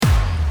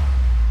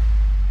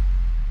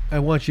I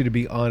want you to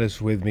be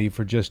honest with me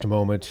for just a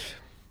moment.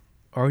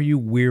 Are you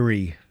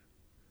weary?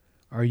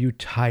 Are you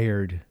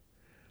tired?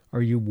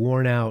 Are you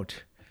worn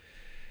out?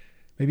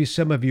 Maybe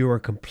some of you are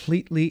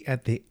completely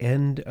at the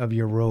end of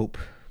your rope.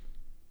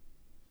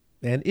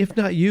 And if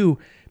not you,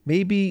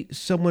 maybe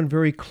someone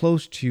very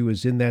close to you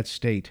is in that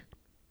state.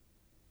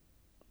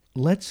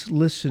 Let's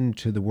listen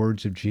to the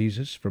words of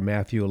Jesus from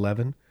Matthew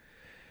 11.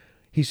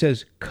 He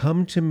says,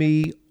 "Come to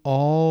me,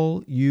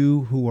 all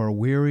you who are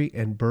weary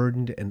and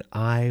burdened, and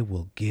I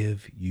will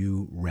give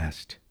you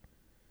rest."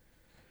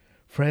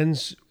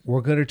 Friends,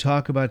 we're going to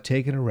talk about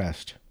taking a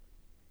rest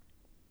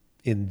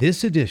in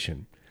this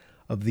edition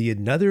of the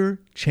Another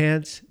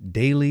Chance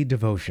Daily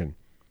Devotion.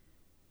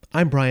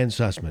 I'm Brian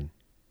Sussman.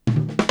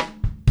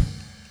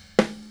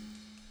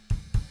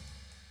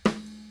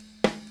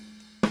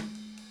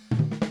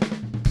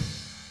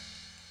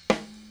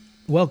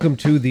 Welcome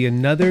to the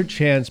Another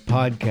Chance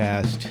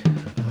podcast.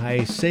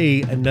 I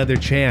say another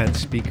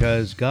chance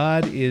because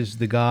God is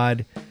the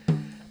God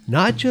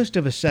not just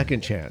of a second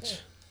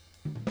chance.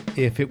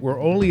 If it were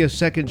only a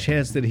second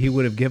chance that he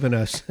would have given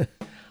us,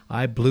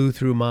 I blew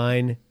through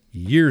mine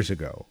years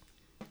ago.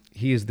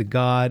 He is the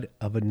God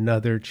of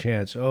another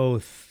chance. Oh,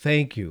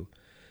 thank you.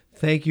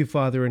 Thank you,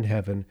 Father in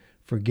heaven,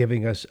 for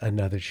giving us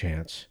another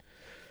chance.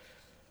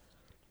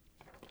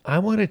 I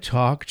want to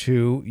talk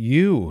to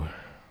you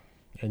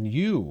and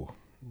you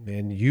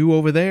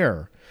over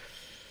there.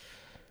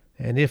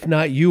 And if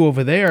not you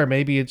over there,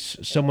 maybe it's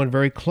someone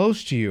very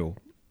close to you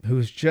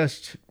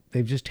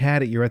they've just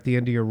had it. You're at the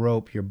end of your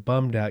rope. You're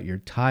bummed out. You're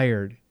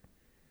tired.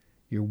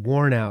 You're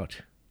worn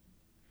out.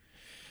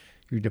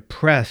 You're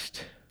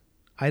depressed.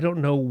 I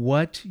don't know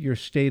what your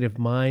state of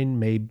mind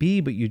may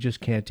be, but you just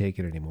can't take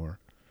it anymore.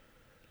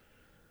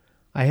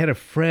 I had a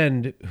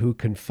friend who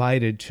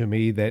confided to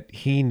me that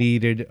he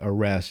needed a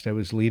rest. I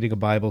was leading a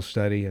Bible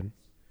study, and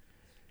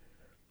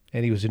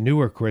he was a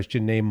newer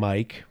Christian named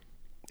Mike.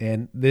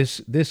 And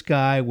this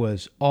guy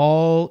was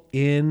all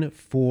in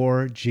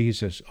for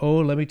Jesus. Oh,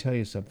 let me tell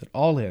you something.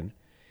 All in.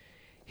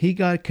 He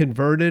got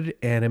converted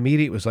and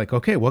immediately was like,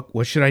 okay,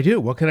 what should I do?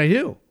 What can I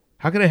do?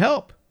 How can I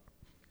help?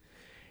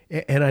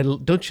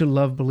 And don't you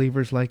love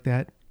believers like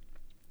that?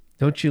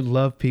 Don't you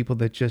love people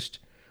that just,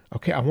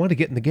 okay, I want to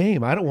get in the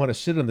game. I don't want to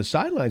sit on the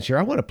sidelines here.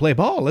 I want to play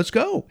ball. Let's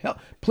go. Hell,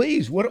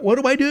 please, what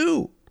do I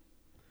do?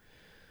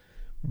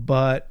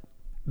 But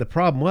the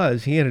problem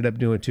was he ended up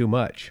doing too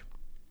much.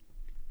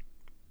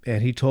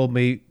 And he told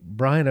me,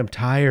 "Brian, I'm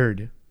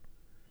tired.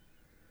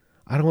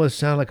 I don't want to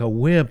sound like a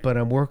wimp, but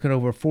I'm working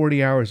over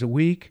 40 hours a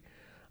week.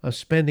 I'm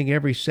spending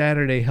every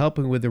Saturday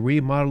helping with the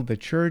remodel of the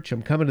church.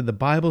 I'm coming to the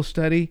Bible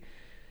study.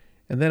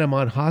 And then I'm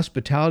on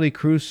hospitality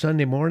cruise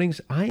Sunday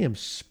mornings. I am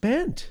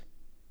spent."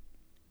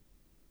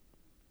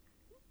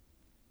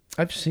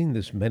 I've seen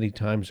this many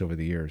times over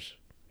the years.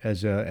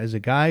 As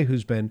a guy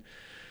who's been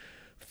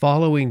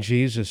following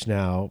Jesus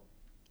now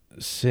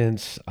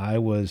since I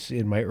was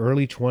in my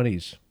early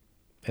 20s.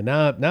 And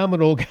now I'm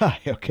an old guy,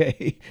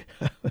 okay?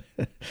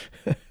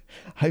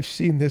 I've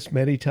seen this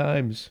many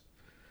times.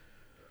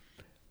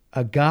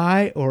 A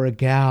guy or a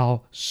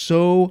gal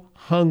so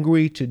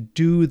hungry to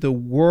do the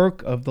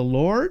work of the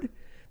Lord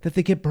that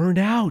they get burned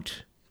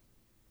out.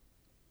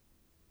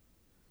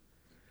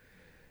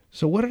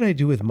 So what did I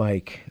do with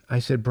Mike? I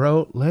said,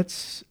 "Bro,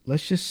 let's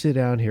just sit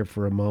down here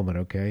for a moment,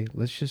 okay?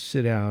 Let's just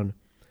sit down.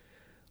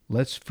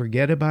 Let's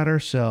forget about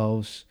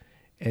ourselves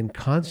and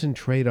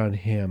concentrate on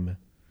him.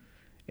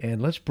 And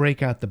let's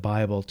break out the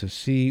Bible to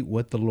see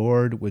what the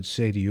Lord would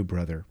say to you,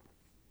 brother."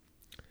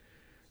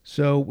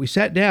 So we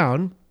sat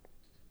down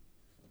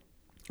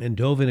and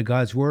dove into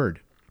God's Word.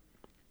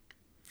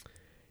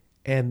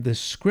 And the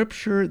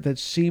scripture that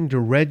seemed to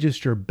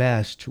register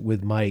best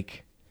with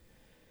Mike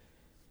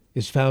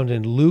is found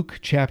in Luke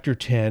chapter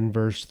 10,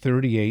 verse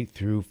 38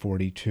 through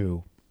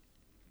 42.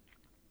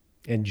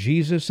 And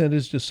Jesus and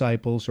his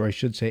disciples, or I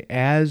should say,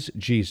 as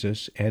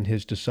Jesus and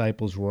his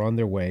disciples were on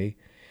their way,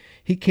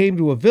 he came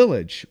to a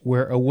village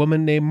where a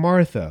woman named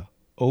Martha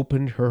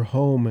opened her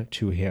home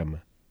to him.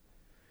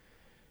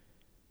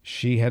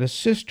 She had a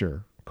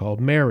sister called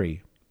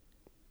Mary,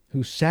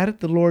 who sat at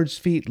the Lord's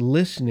feet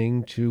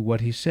listening to what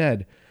he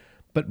said.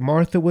 But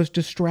Martha was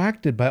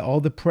distracted by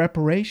all the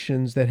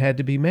preparations that had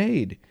to be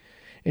made.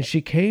 And she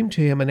came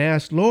to him and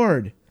asked,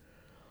 "Lord,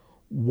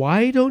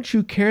 why don't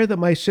you care that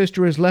my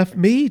sister has left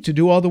me to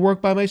do all the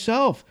work by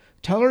myself?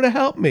 Tell her to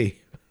help me."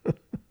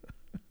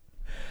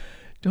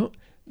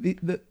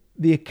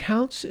 The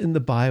accounts in the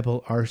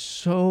Bible are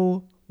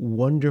so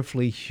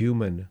wonderfully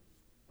human.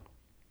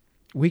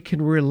 We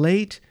can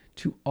relate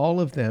to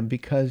all of them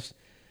because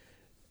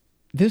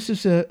this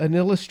is an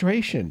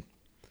illustration.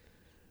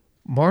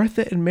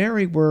 Martha and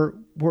Mary were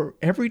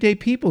everyday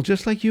people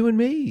just like you and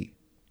me.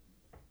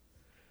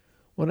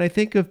 When I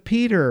think of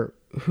Peter,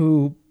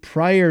 who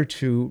prior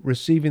to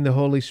receiving the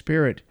Holy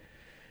Spirit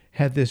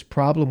had this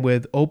problem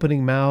with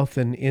opening mouth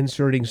and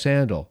inserting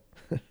sandal.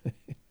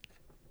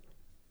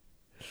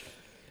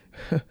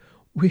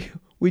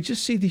 We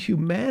just see the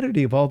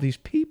humanity of all these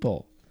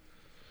people.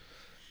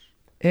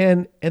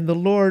 And the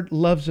Lord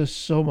loves us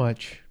so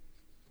much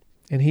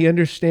and he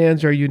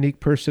understands our unique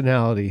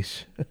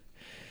personalities.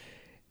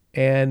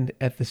 And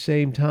at the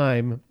same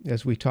time,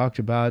 as we talked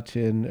about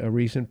in a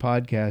recent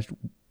podcast,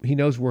 he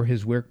knows we're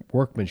his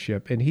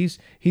workmanship, and he's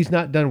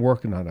not done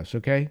working on us,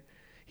 okay?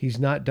 He's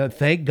not done.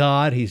 Thank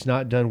God he's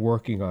not done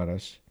working on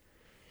us.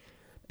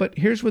 But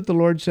here's what the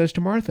Lord says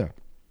to Martha.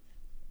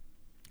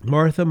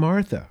 Martha,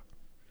 Martha,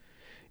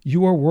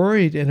 you are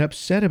worried and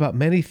upset about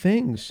many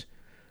things,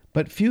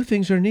 but few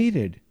things are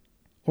needed,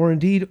 or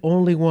indeed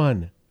only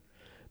one.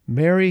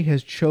 Mary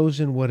has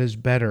chosen what is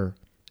better,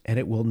 and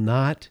it will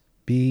not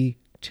be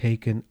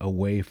taken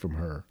away from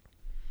her.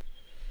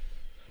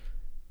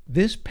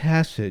 This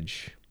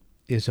passage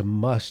is a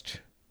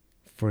must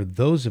for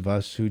those of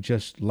us who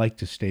just like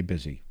to stay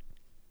busy.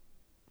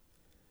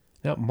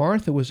 Now,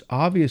 Martha was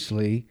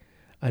obviously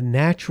a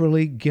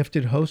naturally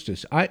gifted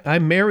hostess.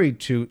 I'm married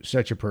to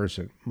such a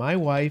person. My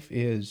wife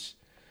is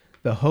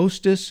the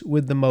hostess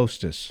with the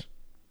mostess.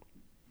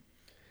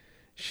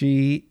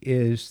 She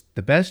is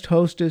the best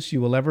hostess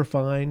you will ever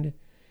find.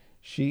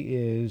 She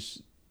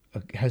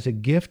has a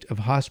gift of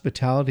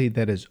hospitality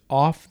that is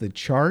off the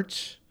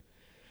charts.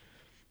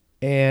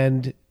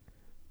 And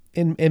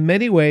in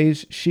many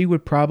ways, she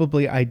would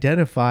probably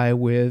identify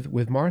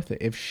with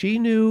Martha. If she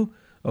knew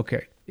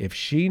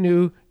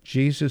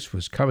Jesus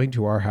was coming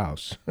to our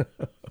house,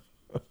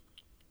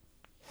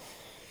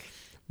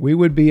 we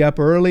would be up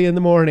early in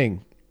the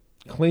morning,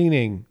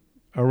 cleaning,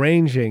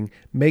 arranging,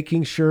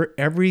 making sure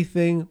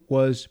everything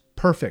was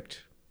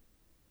perfect.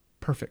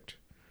 Perfect.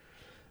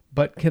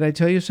 But can I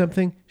tell you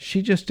something?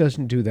 She just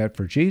doesn't do that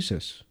for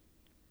Jesus.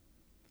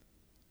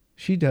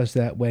 She does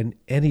that when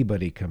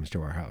anybody comes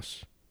to our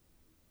house,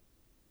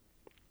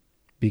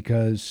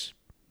 because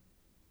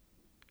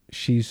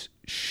she's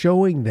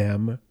showing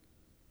them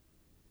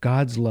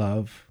God's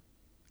love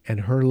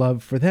and her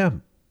love for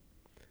them.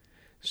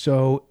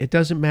 So it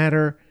doesn't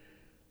matter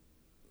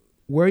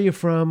where you're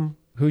from,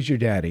 who's your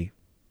daddy.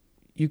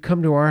 You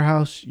come to our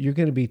house, you're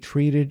going to be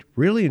treated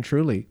really and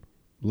truly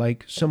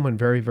like someone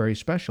very, very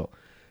special,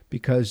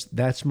 because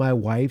that's my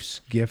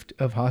wife's gift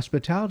of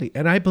hospitality.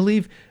 And I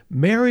believe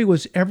Mary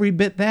was every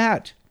bit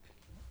that.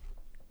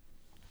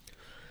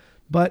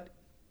 But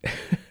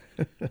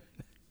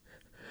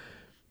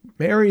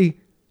Mary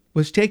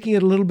was taking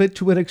it a little bit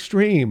to an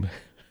extreme.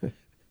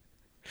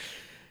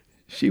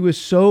 She was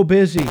so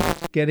busy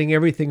getting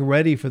everything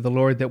ready for the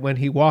Lord that when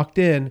he walked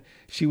in,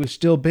 she was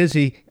still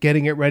busy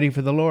getting it ready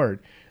for the Lord.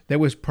 There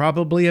was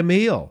probably a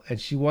meal, and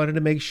she wanted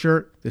to make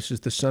sure, this is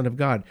the Son of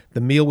God, the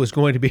meal was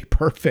going to be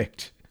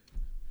perfect.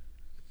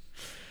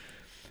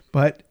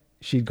 But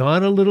she'd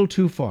gone a little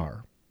too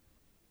far,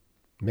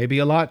 maybe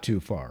a lot too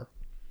far.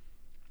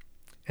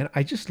 And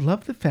I just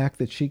love the fact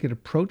that she could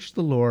approach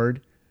the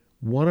Lord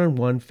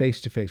one-on-one,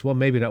 face-to-face. Well,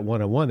 maybe not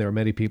one-on-one. There are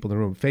many people in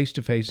the room,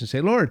 face-to-face, and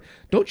say, Lord,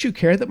 don't you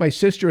care that my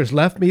sister has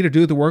left me to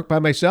do the work by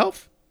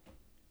myself?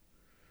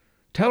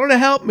 Tell her to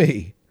help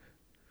me.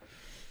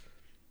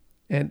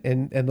 And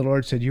the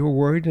Lord said, you are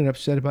worried and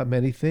upset about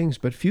many things,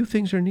 but few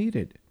things are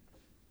needed.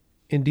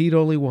 Indeed,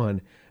 only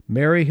one.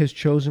 Mary has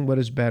chosen what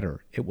is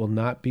better. It will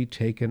not be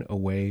taken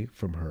away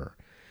from her.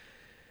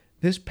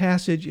 This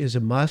passage is a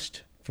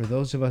must for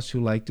those of us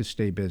who like to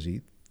stay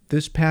busy.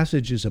 This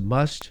passage is a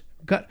must.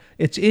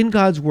 It's in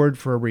God's word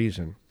for a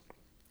reason.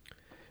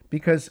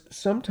 Because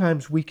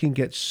sometimes we can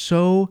get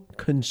so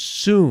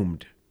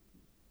consumed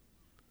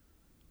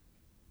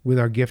with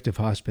our gift of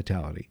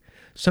hospitality.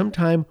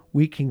 Sometimes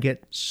we can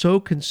get so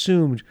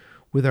consumed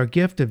with our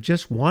gift of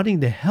just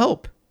wanting to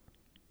help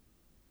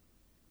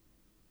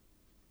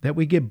that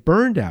we get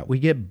burned out, we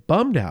get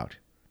bummed out.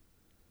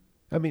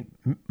 I mean,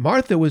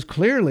 Martha was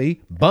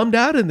clearly bummed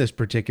out in this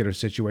particular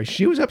situation.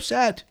 She was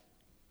upset.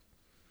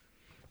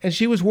 And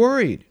she was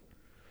worried.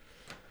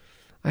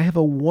 I have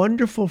a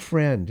wonderful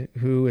friend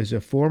who is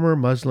a former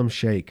Muslim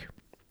sheikh.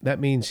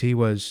 That means he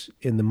was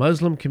in the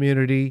Muslim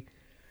community.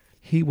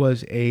 He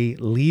was a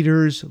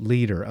leader's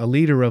leader, a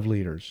leader of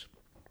leaders.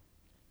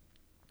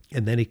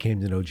 And then he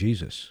came to know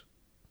Jesus.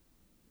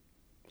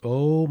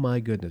 Oh my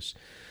goodness.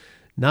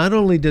 Not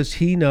only does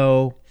he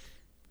know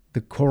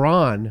the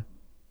Quran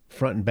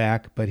front and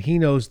back, but he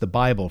knows the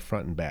Bible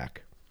front and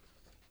back.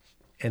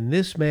 And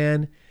this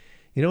man,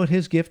 you know what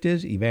his gift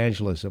is?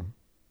 Evangelism.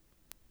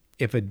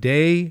 If a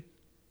day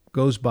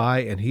goes by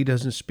and he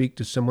doesn't speak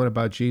to someone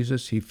about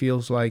Jesus, he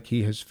feels like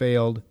he has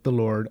failed the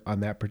Lord on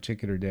that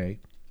particular day.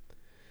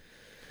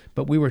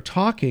 But we were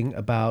talking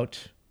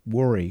about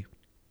worry.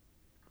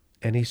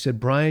 And he said,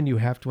 Brian, you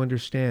have to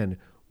understand,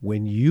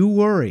 when you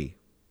worry,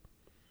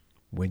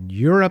 when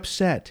you're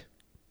upset,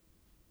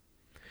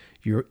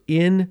 you're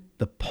in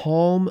the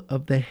palm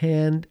of the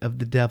hand of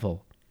the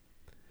devil,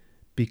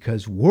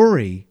 because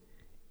worry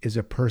is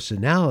a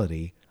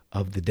personality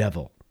of the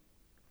devil.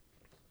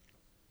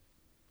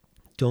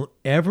 Don't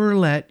ever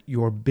let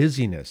your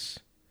busyness,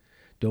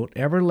 don't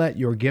ever let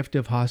your gift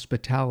of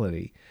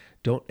hospitality,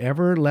 don't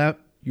ever let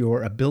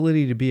your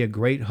ability to be a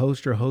great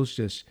host or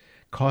hostess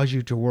cause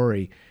you to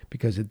worry,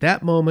 because at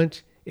that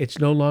moment, it's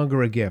no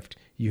longer a gift.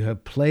 You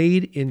have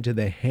played into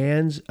the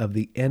hands of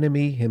the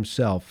enemy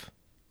himself.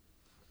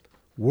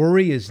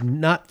 Worry is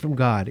not from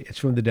God, it's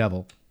from the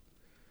devil.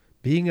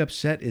 Being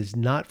upset is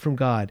not from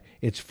God,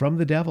 it's from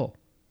the devil.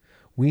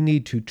 We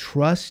need to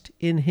trust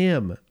in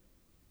him.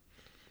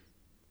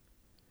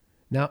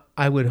 Now,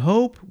 I would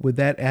hope with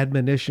that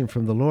admonition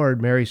from the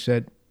Lord, Mary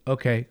said,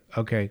 okay,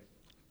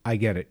 I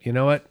get it. You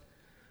know what?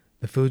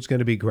 The food's going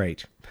to be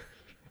great.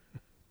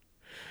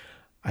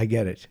 I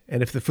get it.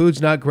 And if the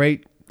food's not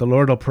great, the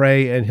Lord will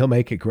pray and he'll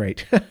make it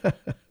great.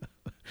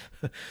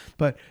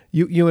 But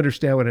you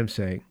understand what I'm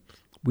saying.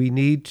 We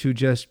need to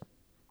just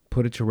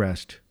put it to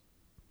rest.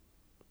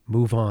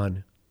 Move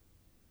on.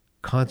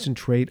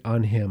 Concentrate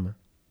on him.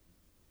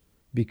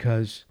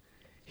 Because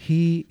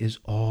he is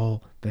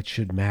all that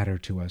should matter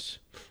to us.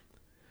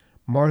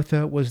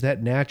 Martha was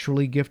that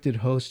naturally gifted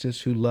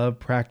hostess who loved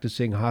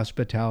practicing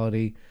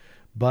hospitality,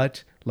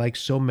 but like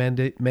so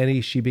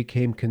many, she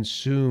became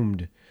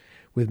consumed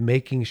with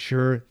making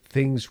sure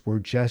things were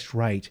just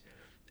right.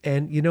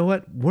 And you know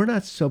what? We're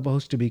not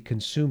supposed to be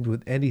consumed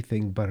with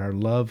anything but our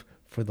love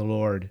for the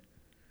Lord.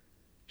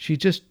 She's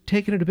just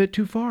taken it a bit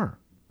too far.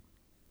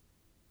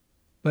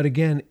 But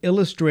again,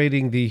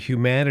 illustrating the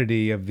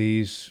humanity of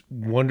these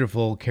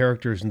wonderful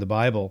characters in the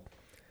Bible,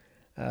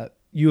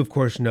 you of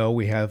course know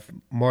we have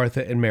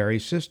Martha and Mary,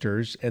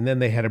 sisters, and then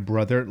they had a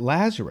brother,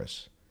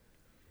 Lazarus.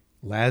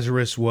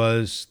 Lazarus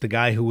was the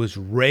guy who was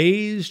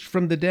raised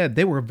from the dead.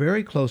 They were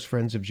very close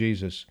friends of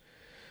Jesus.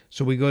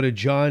 So we go to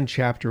John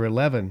chapter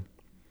 11,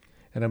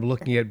 and I'm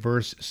looking at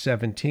verse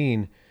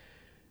 17.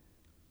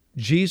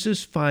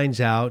 Jesus finds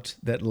out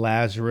that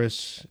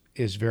Lazarus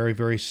is very,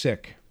 very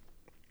sick.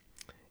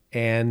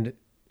 And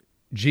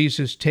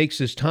Jesus takes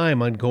his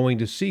time on going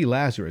to see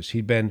Lazarus.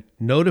 He'd been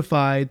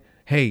notified,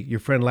 hey, your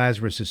friend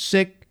Lazarus is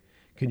sick.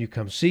 Can you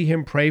come see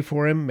him, pray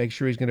for him, make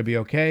sure he's going to be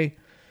okay?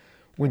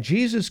 When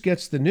Jesus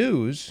gets the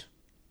news,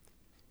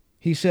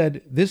 he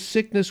said, this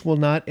sickness will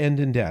not end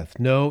in death.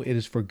 No, it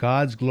is for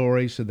God's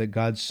glory, so that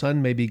God's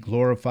Son may be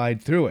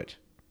glorified through it.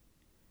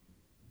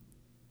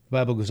 The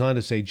Bible goes on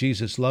to say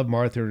Jesus loved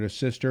Martha and her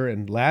sister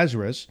and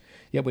Lazarus,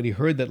 yet when he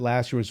heard that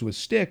Lazarus was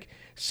sick,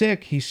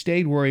 he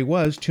stayed where he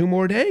was 2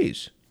 more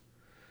days.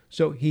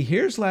 So he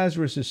hears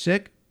Lazarus is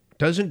sick,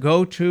 doesn't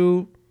go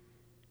to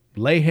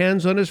lay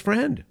hands on his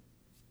friend,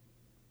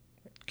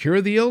 cure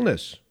the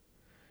illness.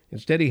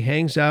 Instead, he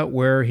hangs out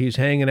where he's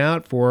hanging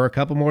out for a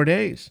couple more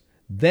days.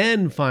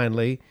 Then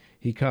finally,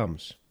 he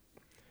comes.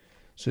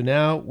 So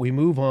now we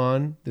move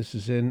on. This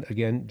is in,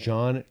 again,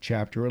 John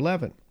chapter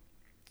 11.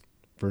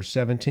 Verse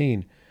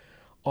 17,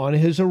 on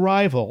his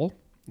arrival,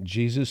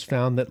 Jesus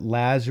found that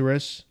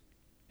Lazarus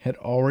had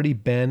already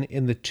been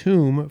in the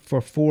tomb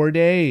for 4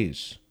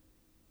 days.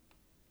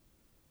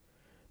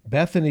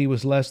 Bethany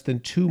was less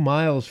than 2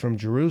 miles from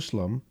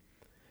Jerusalem,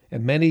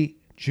 and many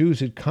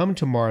Jews had come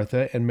to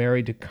Martha and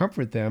Mary to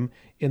comfort them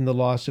in the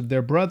loss of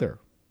their brother.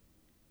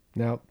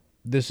 Now,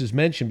 this is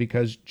mentioned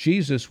because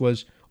Jesus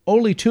was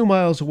only 2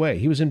 miles away.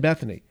 He was in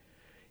Bethany.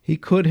 He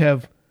could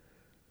have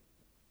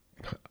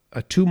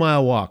a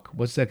 2-mile walk.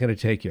 What's that going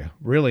to take you?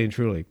 Really and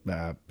truly,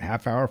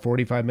 half hour,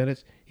 45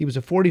 minutes? He was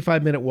a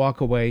 45-minute walk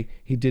away.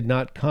 He did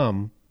not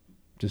come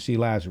to see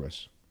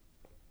Lazarus.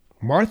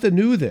 Martha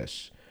knew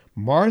this.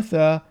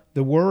 Martha,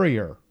 the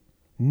worrier,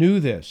 knew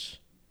this.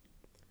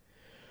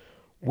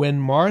 When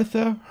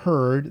Martha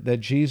heard that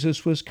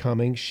Jesus was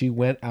coming, she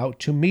went out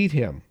to meet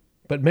him.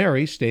 But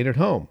Mary stayed at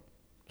home.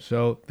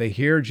 So they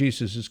hear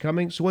Jesus is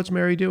coming. So what's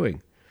Mary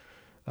doing?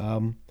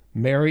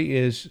 Mary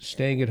is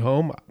staying at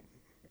home,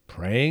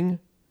 praying.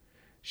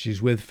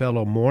 She's with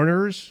fellow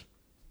mourners.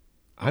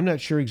 I'm not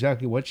sure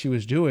exactly what she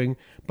was doing,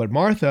 but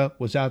Martha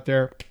was out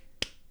there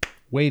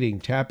waiting,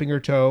 tapping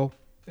her toe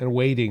and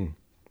waiting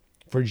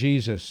for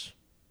Jesus.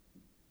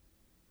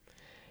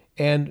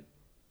 And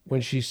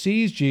when she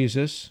sees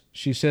Jesus,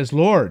 she says,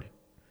 Lord,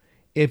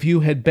 if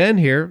you had been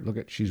here, look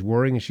at, she's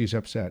worrying and she's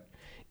upset.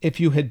 If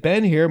you had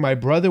been here, my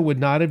brother would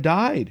not have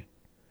died.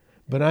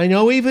 But I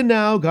know even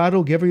now God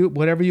will give you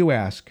whatever you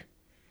ask.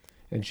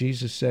 And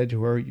Jesus said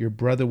to her, your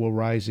brother will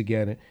rise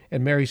again.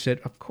 And Mary said,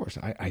 of course,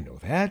 I know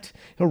that.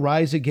 He'll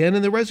rise again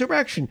in the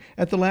resurrection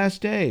at the last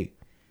day.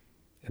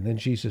 And then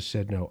Jesus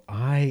said, no,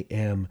 I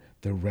am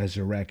the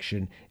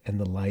resurrection and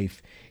the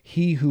life.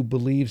 He who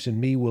believes in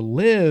me will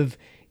live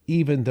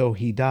even though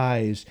he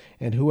dies.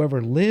 And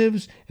whoever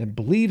lives and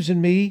believes in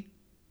me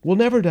will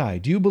never die.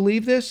 Do you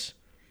believe this?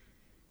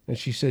 And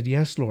she said,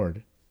 yes,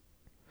 Lord.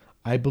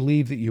 I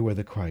believe that you are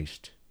the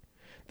Christ,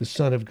 the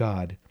Son of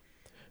God,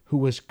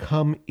 who has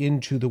come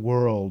into the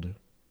world.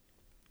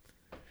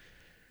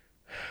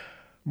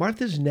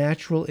 Martha's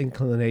natural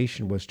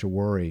inclination was to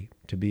worry,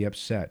 to be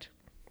upset.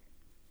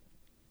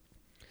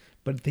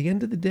 But at the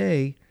end of the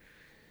day,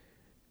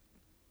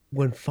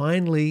 when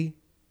finally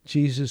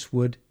Jesus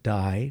would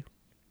die,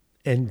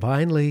 and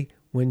finally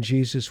when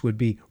Jesus would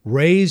be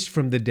raised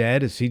from the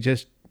dead, as he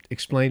just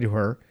explained to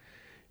her,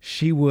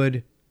 she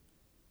would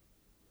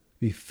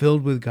be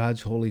filled with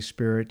God's Holy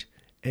Spirit,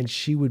 and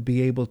she would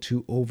be able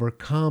to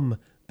overcome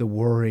the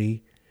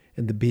worry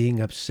and the being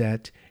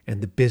upset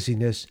and the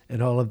busyness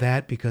and all of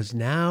that, because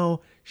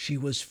now she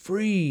was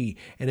free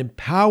and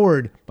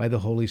empowered by the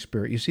Holy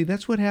Spirit. You see,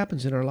 that's what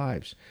happens in our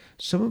lives.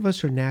 Some of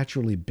us are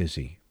naturally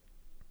busy.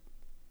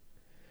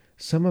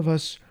 Some of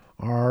us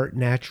are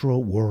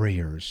natural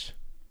warriors,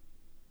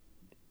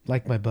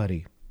 like my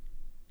buddy.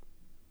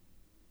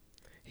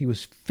 He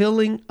was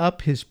filling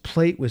up his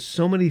plate with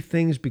so many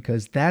things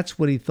because that's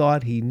what he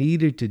thought he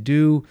needed to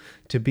do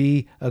to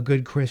be a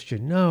good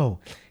Christian. No,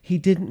 he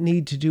didn't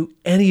need to do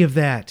any of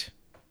that.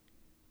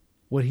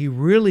 What he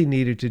really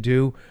needed to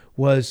do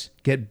was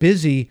get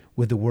busy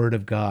with the Word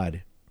of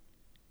God.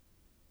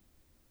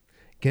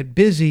 Get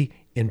busy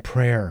in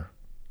prayer.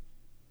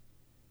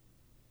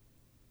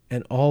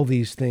 And all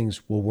these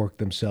things will work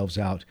themselves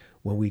out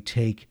when we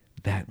take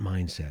that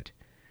mindset.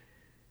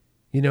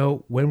 You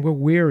know, when we're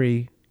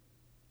weary,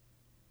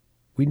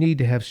 we need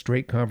to have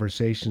straight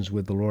conversations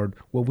with the Lord.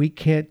 When we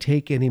can't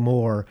take any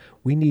more,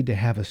 we need to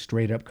have a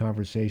straight up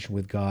conversation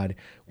with God.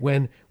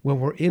 When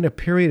we're in a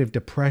period of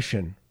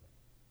depression,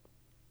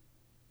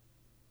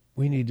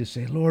 we need to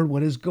say, Lord,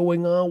 what is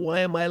going on?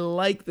 Why am I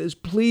like this?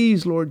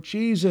 Please, Lord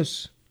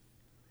Jesus.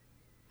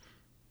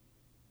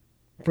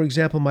 For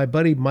example, my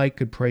buddy Mike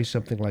could pray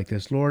something like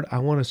this: Lord, I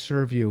want to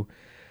serve you,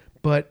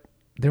 but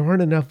there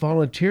aren't enough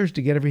volunteers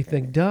to get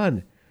everything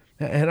done,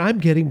 and I'm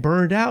getting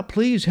burned out.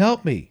 Please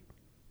help me.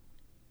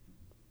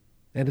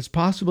 And it's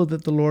possible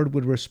that the Lord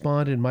would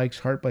respond in Mike's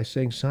heart by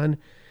saying, son,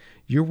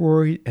 you're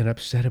worried and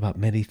upset about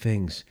many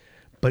things,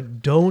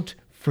 but don't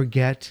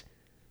forget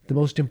the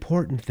most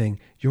important thing,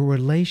 your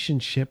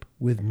relationship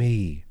with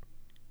me.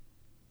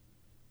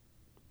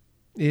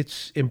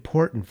 It's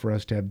important for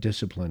us to have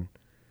discipline,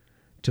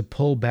 to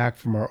pull back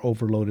from our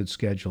overloaded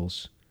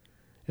schedules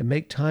and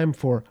make time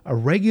for a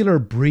regular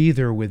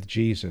breather with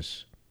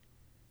Jesus.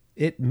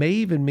 It may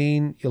even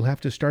mean you'll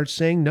have to start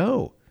saying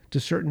no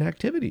to certain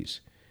activities,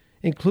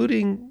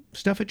 including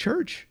stuff at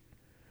church.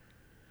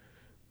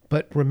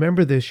 But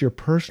remember this, your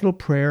personal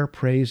prayer,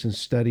 praise, and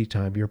study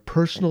time, your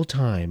personal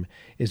time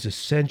is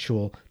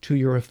essential to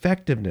your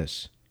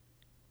effectiveness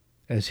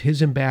as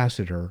his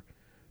ambassador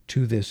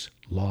to this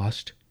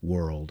lost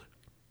world.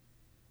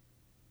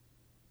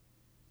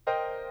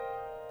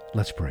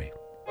 Let's pray.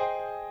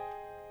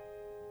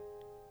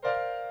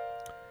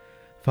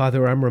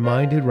 Father, I'm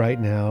reminded right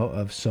now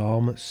of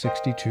Psalm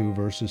 62,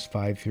 verses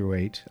 5 through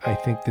 8. I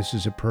think this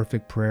is a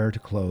perfect prayer to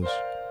close.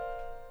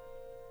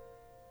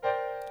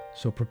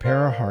 So prepare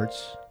our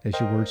hearts as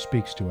your word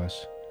speaks to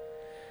us.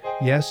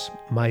 Yes,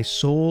 my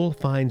soul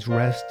finds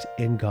rest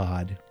in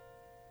God.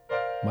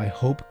 My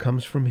hope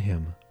comes from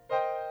him.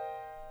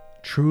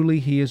 Truly,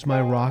 he is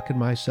my rock and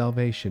my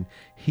salvation.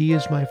 He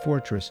is my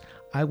fortress.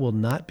 I will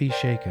not be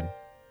shaken.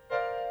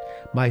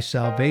 My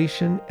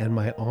salvation and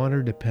my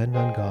honor depend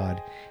on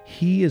God.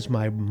 He is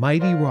my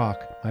mighty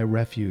rock, my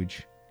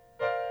refuge.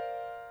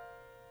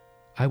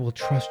 I will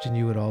trust in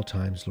you at all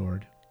times,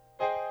 Lord.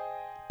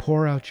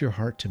 Pour out your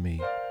heart to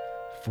me,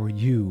 for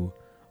you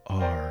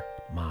are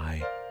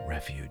my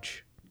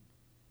refuge.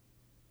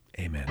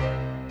 Amen.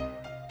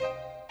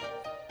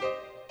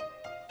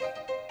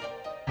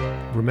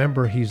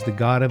 Remember, he's the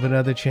God of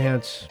another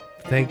chance.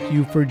 Thank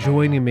you for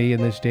joining me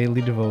in this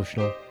daily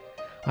devotional.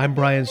 I'm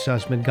Brian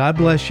Sussman. God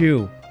bless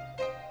you,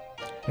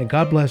 and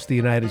God bless the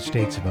United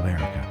States of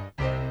America.